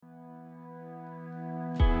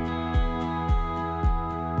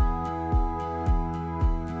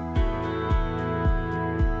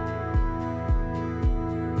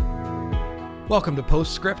Welcome to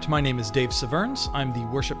Postscript. My name is Dave Severns. I'm the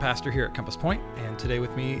worship pastor here at Compass Point, and today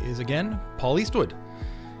with me is again Paul Eastwood.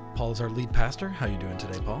 Paul is our lead pastor. How are you doing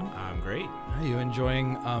today, Paul? I'm great. Are you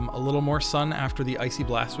enjoying a little more sun after the icy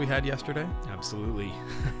blast we had yesterday? Absolutely,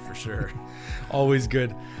 for sure. Always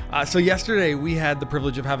good. So yesterday we had the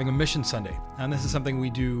privilege of having a Mission Sunday, and this is something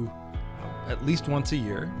we do at least once a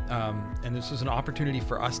year, and this was an opportunity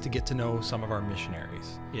for us to get to know some of our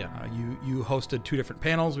missionaries. Yeah. You hosted two different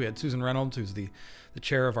panels. We had Susan Reynolds, who's the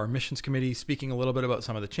chair of our missions committee, speaking a little bit about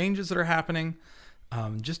some of the changes that are happening,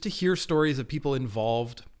 just to hear stories of people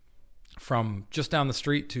involved from just down the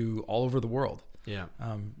street to all over the world. Yeah.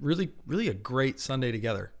 Really a great Sunday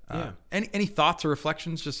together. Yeah. Any thoughts or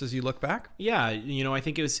reflections just as you look back? Yeah, I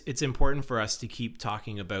think it's important for us to keep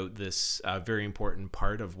talking about this very important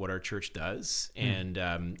part of what our church does, and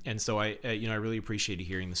so I really appreciated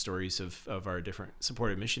hearing the stories of our different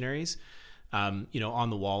supported missionaries. On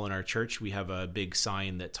the wall in our church, we have a big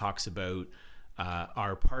sign that talks about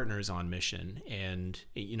our partners on mission, and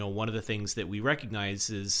one of the things that we recognize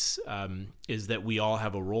is that we all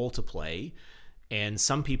have a role to play. And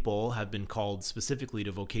some people have been called specifically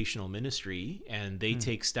to vocational ministry, and they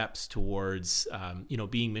take steps towards,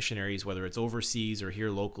 being missionaries, whether it's overseas or here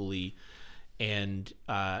locally, and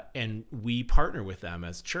we partner with them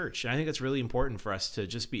as church. And I think it's really important for us to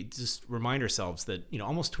just remind ourselves that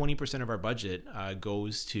almost 20% of our budget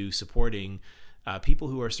goes to supporting people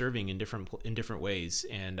who are serving in different ways,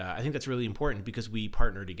 and I think that's really important because we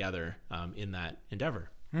partner together in that endeavor.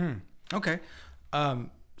 Okay,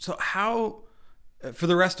 so how? For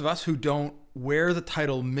the rest of us who don't wear the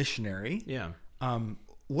title missionary,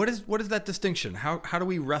 what is that distinction? How do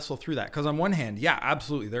we wrestle through that? Because on one hand, yeah,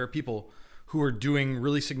 absolutely, there are people who are doing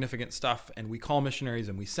really significant stuff, and we call missionaries,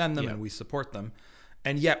 and we send them, and we support them.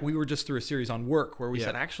 And yet we were just through a series on work where we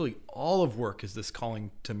said, actually, all of work is this calling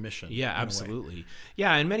to mission. Yeah, absolutely.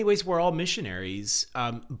 Yeah, in many ways, we're all missionaries.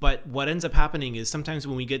 But what ends up happening is sometimes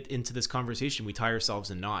when we get into this conversation, we tie ourselves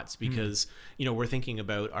in knots because, we're thinking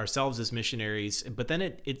about ourselves as missionaries. But then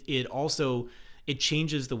it also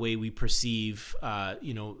changes the way we perceive,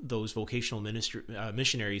 those vocational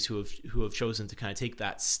missionaries who have chosen to kind of take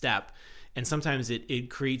that step. And sometimes it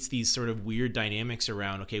creates these sort of weird dynamics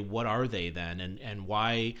around, okay, what are they then? And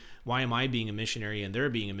why am I being a missionary and they're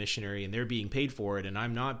being a missionary and they're being paid for it and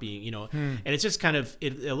I'm not being, and it's just kind of a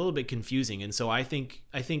little bit confusing. And so I think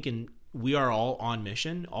we are all on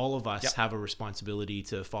mission. All of us have a responsibility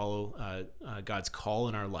to follow God's call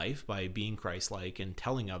in our life by being Christ-like and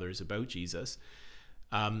telling others about Jesus.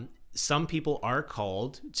 Some people are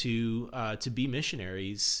called to be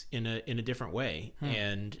missionaries in a different way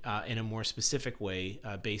and in a more specific way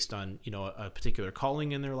based on a particular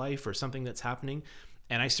calling in their life or something that's happening.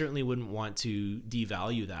 And I certainly wouldn't want to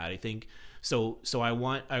devalue that. I think so.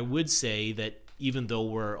 I would say that even though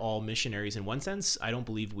we're all missionaries in one sense, I don't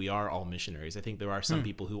believe we are all missionaries. I think there are some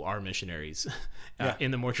people who are missionaries in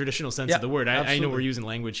the more traditional sense of the word. I know we're using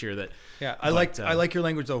language here that. Yeah, I like your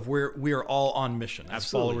language of we are all on mission as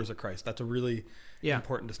followers of Christ. That's a really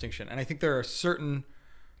important distinction. And I think there are certain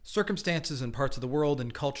circumstances and parts of the world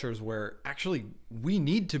and cultures where actually we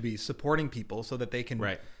need to be supporting people so that they can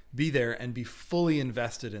be there and be fully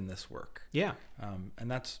invested in this work. Yeah. And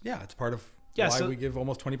that's, it's part of why we give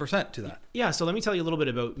almost 20% to that. Yeah, so let me tell you a little bit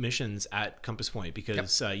about missions at Compass Point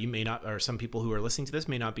because you may not, or some people who are listening to this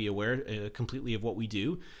may not be aware completely of what we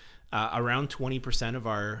do. Around 20% of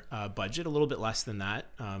our budget, a little bit less than that,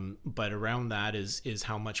 but around that is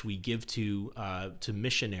how much we give to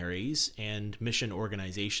missionaries and mission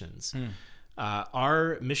organizations.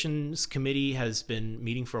 Our missions committee has been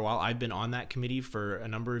meeting for a while. I've been on that committee for a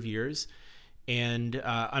number of years. And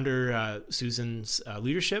under Susan's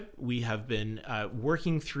leadership, we have been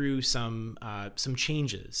working through some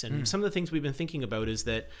changes. And some of the things we've been thinking about is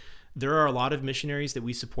that there are a lot of missionaries that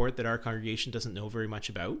we support that our congregation doesn't know very much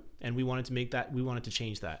about. And we wanted to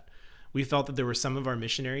change that. We felt that there were some of our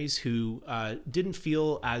missionaries who didn't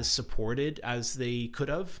feel as supported as they could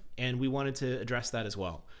have. And we wanted to address that as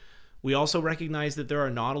well. We also recognize that there are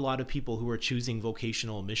not a lot of people who are choosing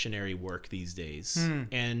vocational missionary work these days.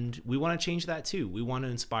 And we want to change that too. We want to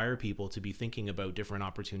inspire people to be thinking about different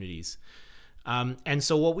opportunities. And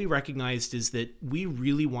so what we recognized is that we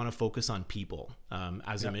really want to focus on people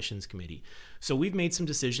as a missions committee. So we've made some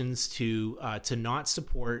decisions to not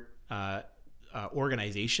support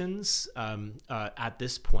organizations at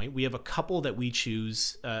this point. We have a couple that we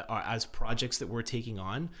choose as projects that we're taking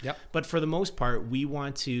on. But for the most part, we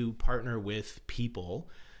want to partner with people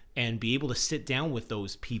and be able to sit down with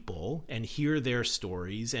those people and hear their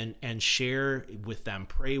stories and share with them,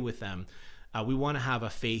 pray with them We want to have a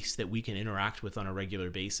face that we can interact with on a regular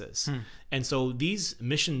basis. And so these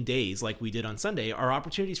mission days, like we did on Sunday, are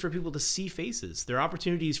opportunities for people to see faces. They're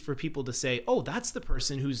opportunities for people to say, oh, that's the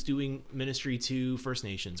person who's doing ministry to First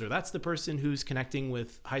Nations, or that's the person who's connecting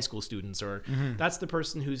with high school students, or that's the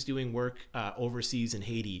person who's doing work overseas in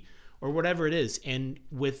Haiti, or whatever it is. And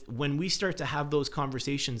when we start to have those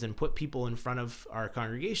conversations and put people in front of our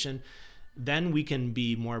congregation, then we can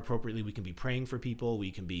be more appropriately, we can be praying for people.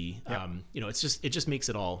 We can be, it just makes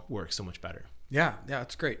it all work so much better. Yeah.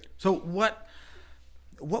 It's great. So what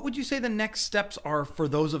would you say the next steps are for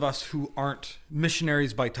those of us who aren't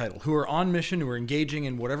missionaries by title, who are on mission, who are engaging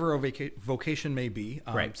in whatever vocation may be?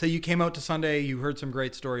 Right. Say you came out to Sunday, you heard some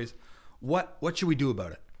great stories. What should we do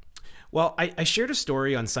about it? Well, I shared a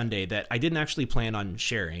story on Sunday that I didn't actually plan on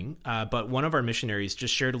sharing, but one of our missionaries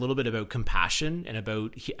just shared a little bit about compassion and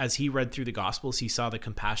about, as he read through the Gospels, he saw the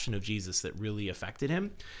compassion of Jesus that really affected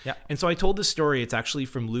him. Yeah. And so I told this story. It's actually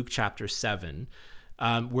from Luke chapter 7,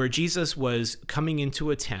 where Jesus was coming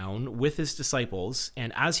into a town with his disciples.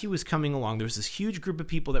 And as he was coming along, there was this huge group of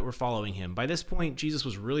people that were following him. By this point, Jesus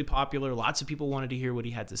was really popular. Lots of people wanted to hear what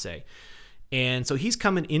he had to say. And so he's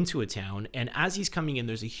coming into a town, and as he's coming in,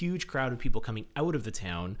 there's a huge crowd of people coming out of the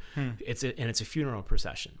town. It's a funeral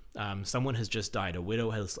procession. Someone has just died. A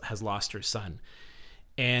widow has lost her son.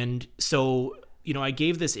 And so, I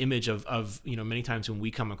gave this image of many times when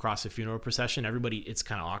we come across a funeral procession, everybody, it's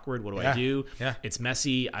kind of awkward. What do I do? Yeah. It's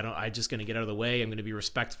messy. I'm just going to get out of the way. I'm going to be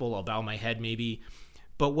respectful. I'll bow my head maybe.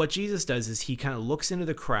 But what Jesus does is he kind of looks into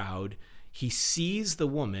the crowd. He sees the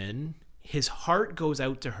woman. His heart goes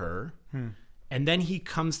out to her. And then he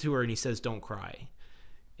comes to her and he says, don't cry.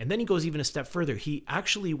 And then he goes even a step further. He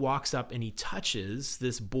actually walks up and he touches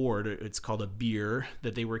this board. It's called a bier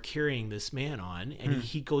that they were carrying this man on. And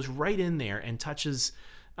he goes right in there and touches,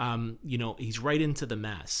 he's right into the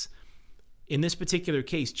mess. In this particular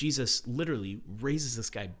case, Jesus literally raises this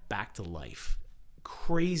guy back to life.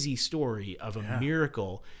 Crazy story of a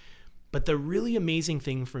miracle. But the really amazing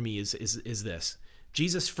thing for me is this.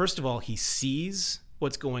 Jesus, first of all, he sees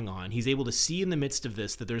what's going on. He's able to see in the midst of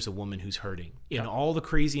this that there's a woman who's hurting. In all the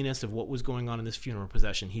craziness of what was going on in this funeral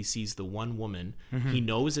procession, he sees the one woman. He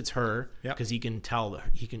knows it's her because he can tell.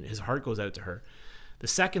 His heart goes out to her. The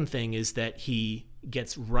second thing is that he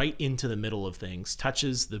gets right into the middle of things,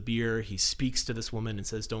 touches the bier. He speaks to this woman and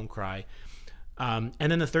says, "Don't cry." And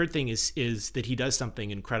then the third thing is that he does something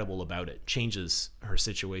incredible about it, changes her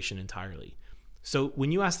situation entirely. So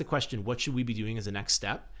when you ask the question, what should we be doing as a next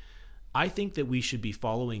step? I think that we should be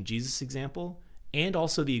following Jesus' example and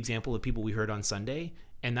also the example of people we heard on Sunday,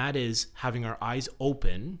 and that is having our eyes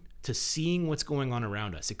open to seeing what's going on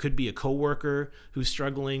around us. It could be a coworker who's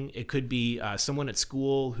struggling. It could be someone at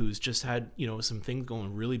school who's just had some things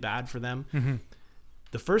going really bad for them.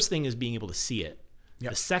 The first thing is being able to see it.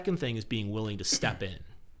 The second thing is being willing to step in.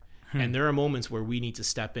 And there are moments where we need to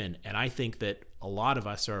step in, and I think that a lot of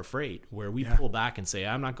us are afraid, where we pull back and say,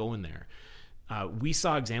 I'm not going there. We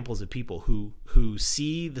saw examples of people who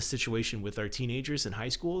see the situation with our teenagers in high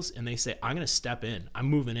schools and they say, I'm going to step in. I'm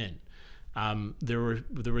moving in.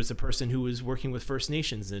 There was a person who was working with First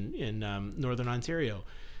Nations in Northern Ontario.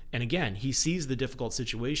 And again, he sees the difficult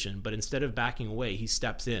situation, but instead of backing away, he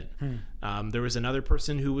steps in. There was another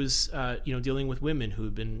person who was dealing with women who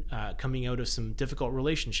had been coming out of some difficult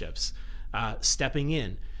relationships, stepping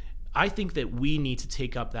in. I think that we need to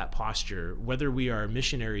take up that posture, whether we are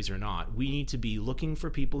missionaries or not. We need to be looking for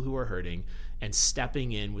people who are hurting and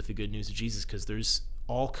stepping in with the good news of Jesus, because there's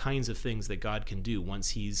all kinds of things that God can do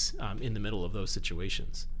once he's in the middle of those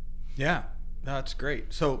situations. Yeah, that's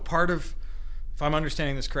great. So part of, if I'm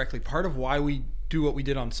understanding this correctly, part of why we do what we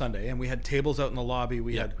did on Sunday, and we had tables out in the lobby,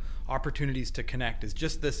 we had opportunities to connect, is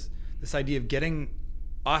just this idea of getting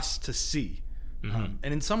us to see. And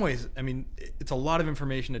in some ways, I mean, it's a lot of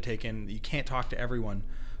information to take in. You can't talk to everyone,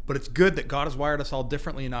 but it's good that God has wired us all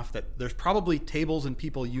differently enough that there's probably tables and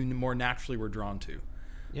people you more naturally were drawn to.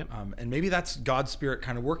 And maybe that's God's Spirit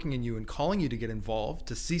kind of working in you and calling you to get involved,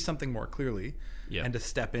 to see something more clearly, and to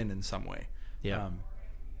step in some way.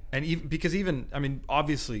 And even,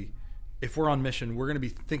 obviously, if we're on mission, we're going to be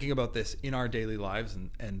thinking about this in our daily lives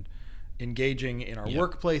and engaging in our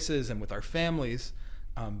workplaces and with our families.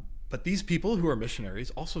 But these people who are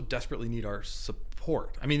missionaries also desperately need our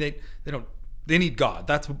support. I mean, they need God.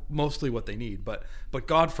 That's mostly what they need. But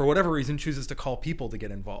God, for whatever reason, chooses to call people to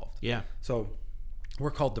get involved. So we're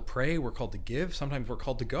called to pray. We're called to give. Sometimes we're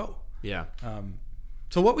called to go.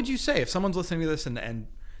 So what would you say if someone's listening to this and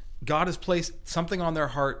God has placed something on their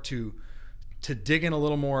heart to dig in a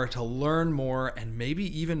little more, to learn more, and maybe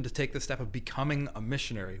even to take the step of becoming a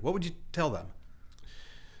missionary? What would you tell them?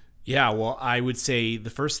 Yeah, well, I would say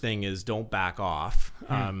the first thing is don't back off.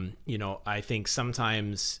 I think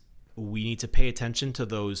sometimes we need to pay attention to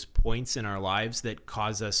those points in our lives that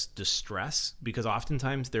cause us distress, because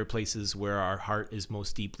oftentimes they're places where our heart is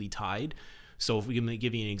most deeply tied. So if we can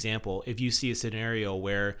give you an example, if you see a scenario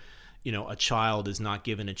where, a child is not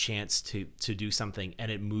given a chance to do something and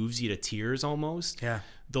it moves you to tears almost. Yeah.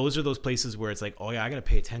 Those are those places where it's like, oh yeah, I got to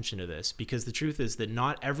pay attention to this, because the truth is that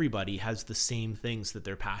not everybody has the same things that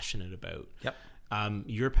they're passionate about. Yep.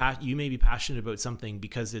 You may be passionate about something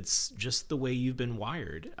because it's just the way you've been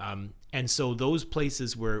wired. And so those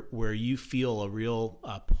places where you feel a real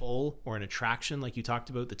pull or an attraction, like you talked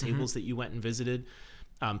about, the tables that you went and visited,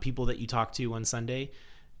 people that you talked to on Sunday,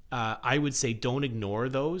 I would say don't ignore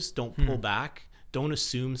those. Don't pull back. Don't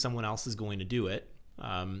assume someone else is going to do it.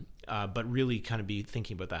 But really kind of be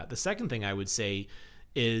thinking about that. The second thing I would say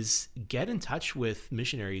is get in touch with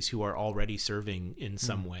missionaries who are already serving in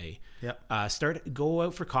some way. Yep. Go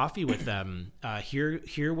out for coffee with them.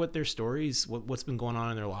 Hear what their stories, what's been going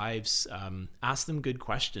on in their lives. Ask them good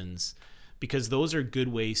questions, because those are good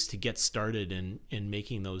ways to get started in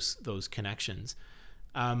making those connections.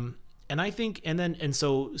 And I think,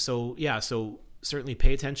 so certainly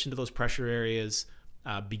pay attention to those pressure areas,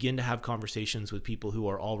 begin to have conversations with people who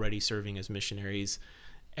are already serving as missionaries.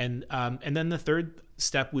 And then the third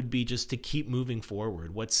step would be just to keep moving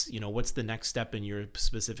forward. What's the next step in your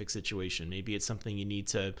specific situation? Maybe it's something you need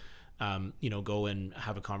to, go and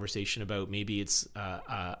have a conversation about. Maybe it's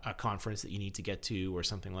a conference that you need to get to or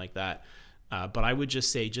something like that. But I would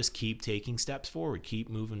just say, just keep taking steps forward, keep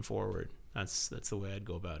moving forward. That's the way I'd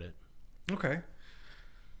go about it. Okay.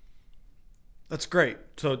 That's great.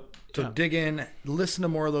 So dig in, listen to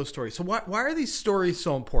more of those stories. So why are these stories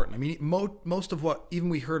so important? I mean, most of what even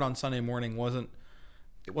we heard on Sunday morning wasn't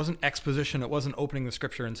exposition. It wasn't opening the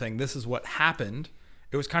scripture and saying this is what happened.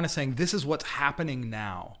 It was kind of saying this is what's happening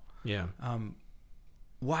now. Yeah.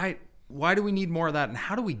 Why do we need more of that, and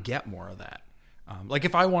how do we get more of that? Like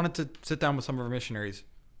if I wanted to sit down with some of our missionaries,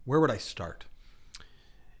 where would I start?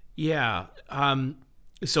 Yeah.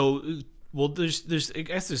 Well, there's I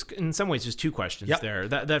guess there's in some ways there's two questions there.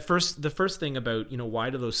 The first thing about, why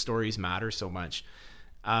do those stories matter so much?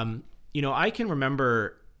 I can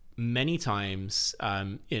remember many times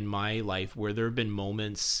in my life where there have been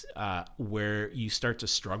moments where you start to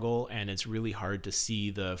struggle and it's really hard to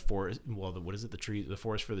see the forest. Well, the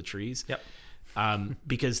forest for the trees. Yep.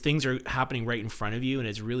 Because things are happening right in front of you and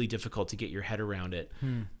it's really difficult to get your head around it.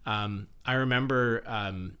 I remember,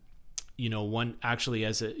 one actually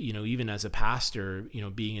even as a pastor,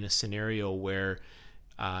 being in a scenario where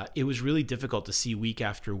it was really difficult to see week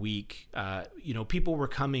after week. People were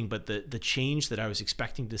coming, but the change that I was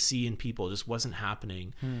expecting to see in people just wasn't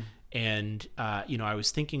happening. And, I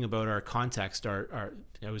was thinking about our context, I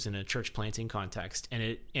was in a church planting context,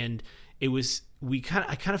 and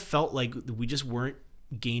I kind of felt like we just weren't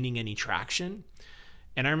gaining any traction.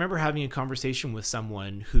 And I remember having a conversation with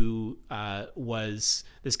someone who was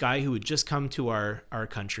this guy who had just come to our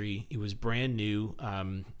country. He was brand new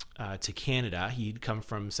to Canada. He'd come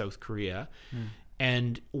from South Korea.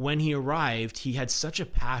 And when he arrived, he had such a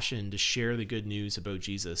passion to share the good news about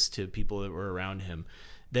Jesus to people that were around him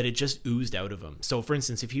that it just oozed out of him. So for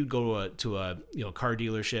instance, if he'd go to a car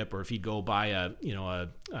dealership, or if he'd go buy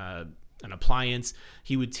an appliance,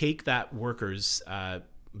 he would take that worker's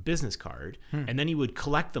business card and then he would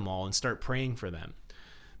collect them all and start praying for them.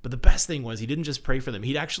 But the best thing was he didn't just pray for them.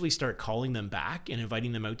 He'd actually start calling them back and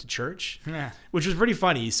inviting them out to church, which was pretty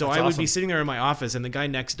funny. So I would be sitting there in my office and the guy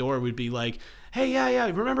next door would be like, hey, yeah,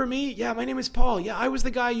 remember me? Yeah, my name is Paul. Yeah, I was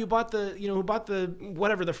the guy who bought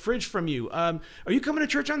the fridge from you. Are you coming to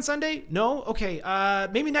church on Sunday? No? Okay,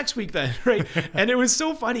 maybe next week then, right? And it was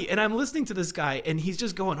so funny. And I'm listening to this guy and he's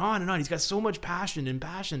just going on and on. He's got so much passion,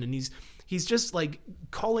 and he's just like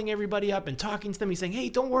calling everybody up and talking to them. He's saying, hey,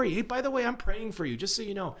 don't worry. Hey, by the way, I'm praying for you, just so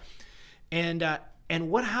you know. And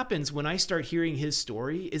what happens when I start hearing his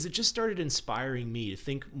story is it just started inspiring me to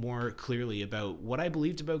think more clearly about what I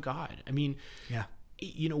believed about God. I mean,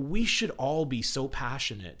 we should all be so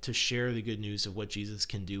passionate to share the good news of what Jesus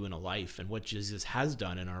can do in a life and what Jesus has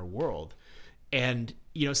done in our world. And,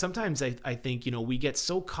 sometimes I think, we get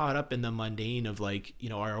so caught up in the mundane of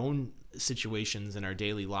our own situations in our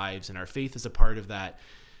daily lives, and our faith is a part of that.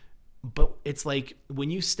 But it's like when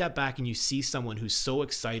you step back and you see someone who's so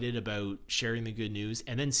excited about sharing the good news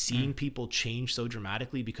and then seeing people change so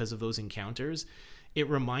dramatically because of those encounters, it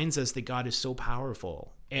reminds us that God is so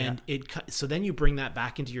powerful. And so then you bring that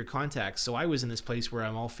back into your context. So I was in this place where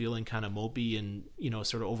I'm all feeling kind of mopey and,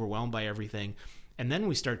 sort of overwhelmed by everything. And then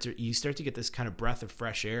you start to get this kind of breath of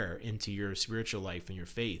fresh air into your spiritual life and your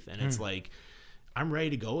faith. And it's like, I'm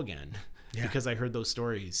ready to go again because I heard those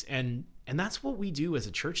stories. And that's what we do as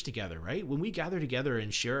a church together, right? When we gather together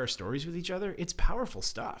and share our stories with each other, it's powerful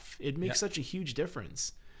stuff. It makes such a huge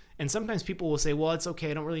difference. And sometimes people will say, well, it's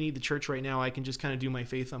okay. I don't really need the church right now. I can just kind of do my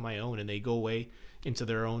faith on my own. And they go away into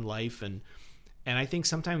their own life. And I think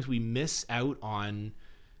sometimes we miss out on,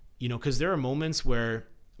 because there are moments where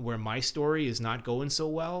my story is not going so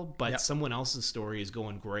well, but someone else's story is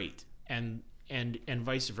going great, and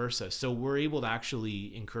vice versa. So we're able to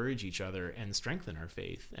actually encourage each other and strengthen our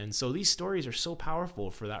faith. And so these stories are so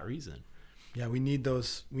powerful for that reason. Yeah, we need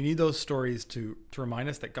those stories to remind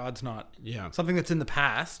us that God's not something that's in the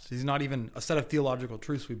past. He's not even a set of theological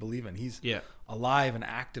truths we believe in. He's alive and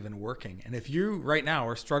active and working. And if you right now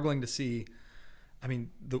are struggling to see,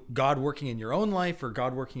 God working in your own life or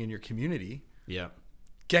God working in your community,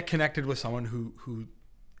 get connected with someone who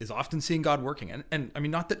is often seeing God working. And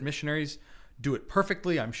not that missionaries do it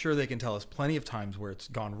perfectly. I'm sure they can tell us plenty of times where it's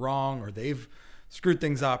gone wrong or they've screwed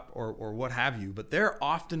things up or what have you. But they're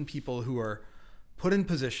often people who are put in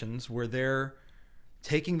positions where they're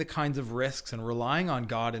taking the kinds of risks and relying on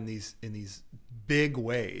God in these big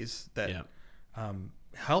ways that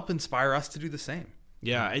help inspire us to do the same.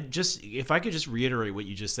 Yeah, if I could just reiterate what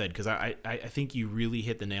you just said, because I think you really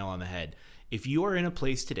hit the nail on the head. If you are in a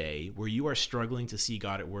place today where you are struggling to see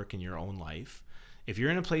God at work in your own life, if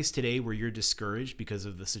you're in a place today where you're discouraged because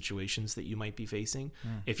of the situations that you might be facing,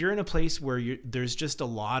 if you're in a place where there's just a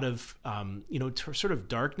lot of, sort of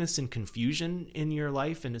darkness and confusion in your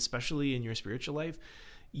life, and especially in your spiritual life,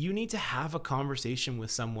 you need to have a conversation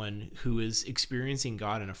with someone who is experiencing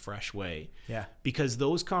God in a fresh way. Yeah. Because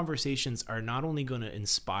those conversations are not only going to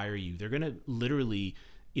inspire you, they're going to literally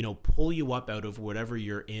pull you up out of whatever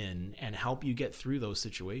you're in and help you get through those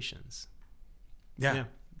situations. Yeah.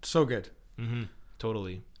 So good. Mm-hmm.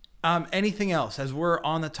 Totally. Anything else as we're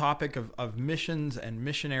on the topic of missions and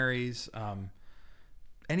missionaries?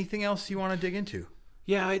 Anything else you want to dig into?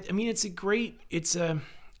 Yeah.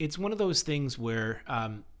 It's one of those things where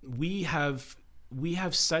we have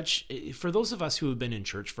such, for those of us who have been in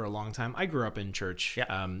church for a long time. I grew up in church.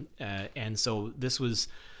 And so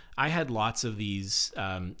I had lots of these,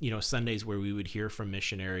 Sundays where we would hear from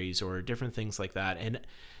missionaries or different things like that.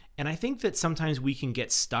 And I think that sometimes we can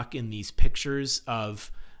get stuck in these pictures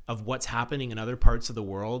of what's happening in other parts of the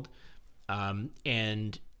world.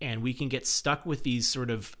 And we can get stuck with these sort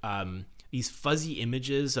of, these fuzzy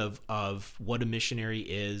images of what a missionary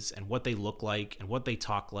is and what they look like and what they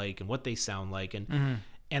talk like and what they sound like. And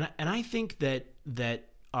I think that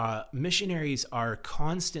missionaries are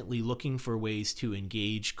constantly looking for ways to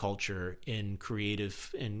engage culture in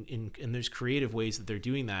creative and there's creative ways that they're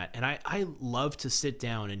doing that. And I love to sit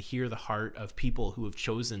down and hear the heart of people who have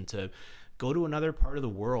chosen to go to another part of the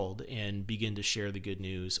world and begin to share the good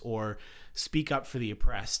news or speak up for the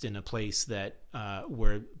oppressed in a place that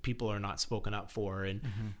where people are not spoken up for.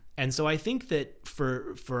 And so I think that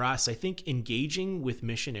for us, I think engaging with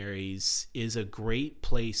missionaries is a great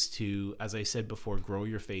place to, as I said before, grow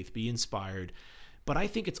your faith, be inspired. But I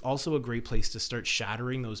think it's also a great place to start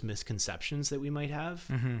shattering those misconceptions that we might have.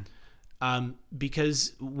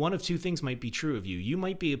 Because one of two things might be true of you. You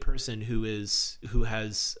might be a person who has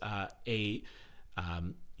a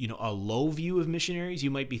low view of missionaries.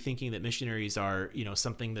 You might be thinking that missionaries are,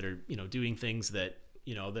 something that are, doing things that,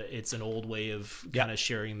 that it's an old way of kind of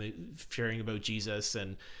sharing about Jesus.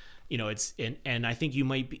 And, and I think you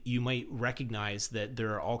might recognize that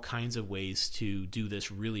there are all kinds of ways to do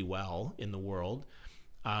this really well in the world.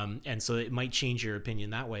 And so it might change your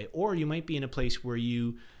opinion that way. Or you might be in a place where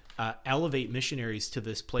you elevate missionaries to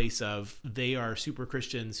this place of they are super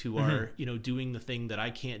Christians who are, doing the thing that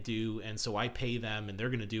I can't do. And so I pay them and they're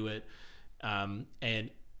going to do it.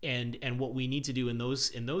 And what we need to do in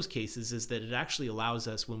those cases is that it actually allows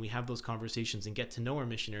us, when we have those conversations and get to know our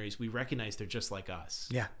missionaries, we recognize they're just like us.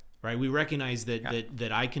 Yeah. Right. We recognize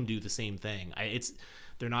that I can do the same thing.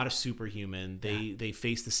 They're not a superhuman. They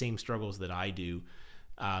face the same struggles that I do.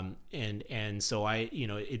 And so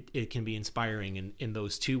it can be inspiring in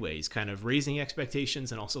those two ways, kind of raising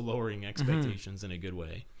expectations and also lowering expectations in a good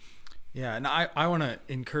way. Yeah. And I want to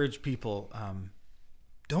encourage people,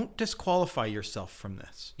 don't disqualify yourself from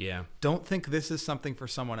this. Yeah. Don't think this is something for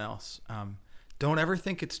someone else. Don't ever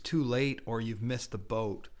think it's too late or you've missed the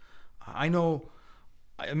boat.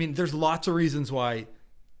 There's lots of reasons why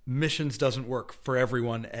missions doesn't work for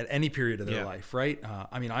everyone at any period of their life, right?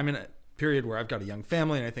 I'm in a period where I've got a young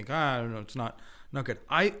family and I think, it's not good.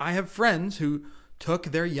 I have friends who took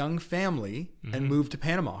their young family and moved to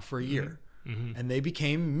Panama for a year. and they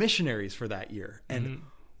became missionaries for that year. And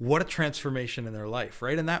what a transformation in their life,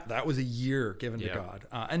 right? And that was a year given to God.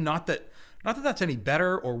 And not that that's any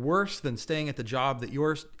better or worse than staying at the job that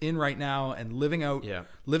you're in right now and living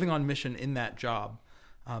on mission in that job.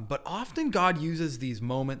 But often God uses these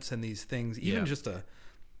moments and these things, even just a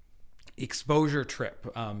exposure trip,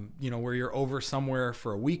 where you're over somewhere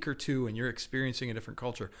for a week or two and you're experiencing a different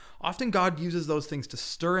culture. Often God uses those things to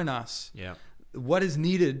stir in us what is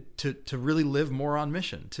needed to really live more on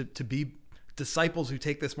mission, to be disciples who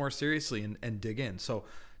take this more seriously and dig in. So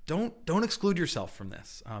don't exclude yourself from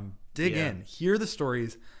this. Dig in, hear the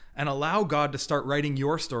stories, and allow God to start writing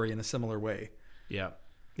your story in a similar way. Yeah.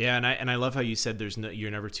 Yeah. And I love how you said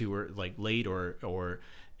you're never too late or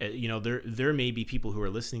there may be people who are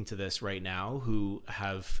listening to this right now who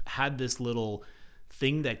have had this little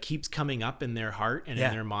thing that keeps coming up in their heart and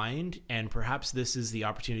in their mind. And perhaps this is the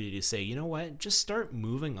opportunity to say, you know what, just start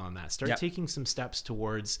moving on that. Start taking some steps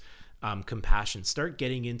towards compassion. Start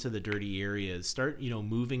getting into the dirty areas. Start,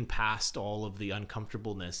 moving past all of the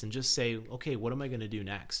uncomfortableness and just say, okay, what am I going to do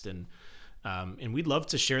next? And we'd love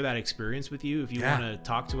to share that experience with you. If you want to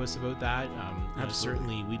talk to us about that,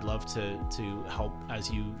 certainly we'd love to help as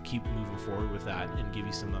you keep moving forward with that and give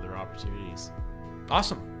you some other opportunities.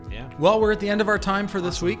 Awesome. Yeah. Well, we're at the end of our time for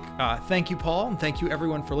this week. Thank you, Paul, and thank you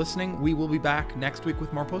everyone for listening. We will be back next week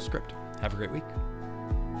with more Postscript. Have a great week.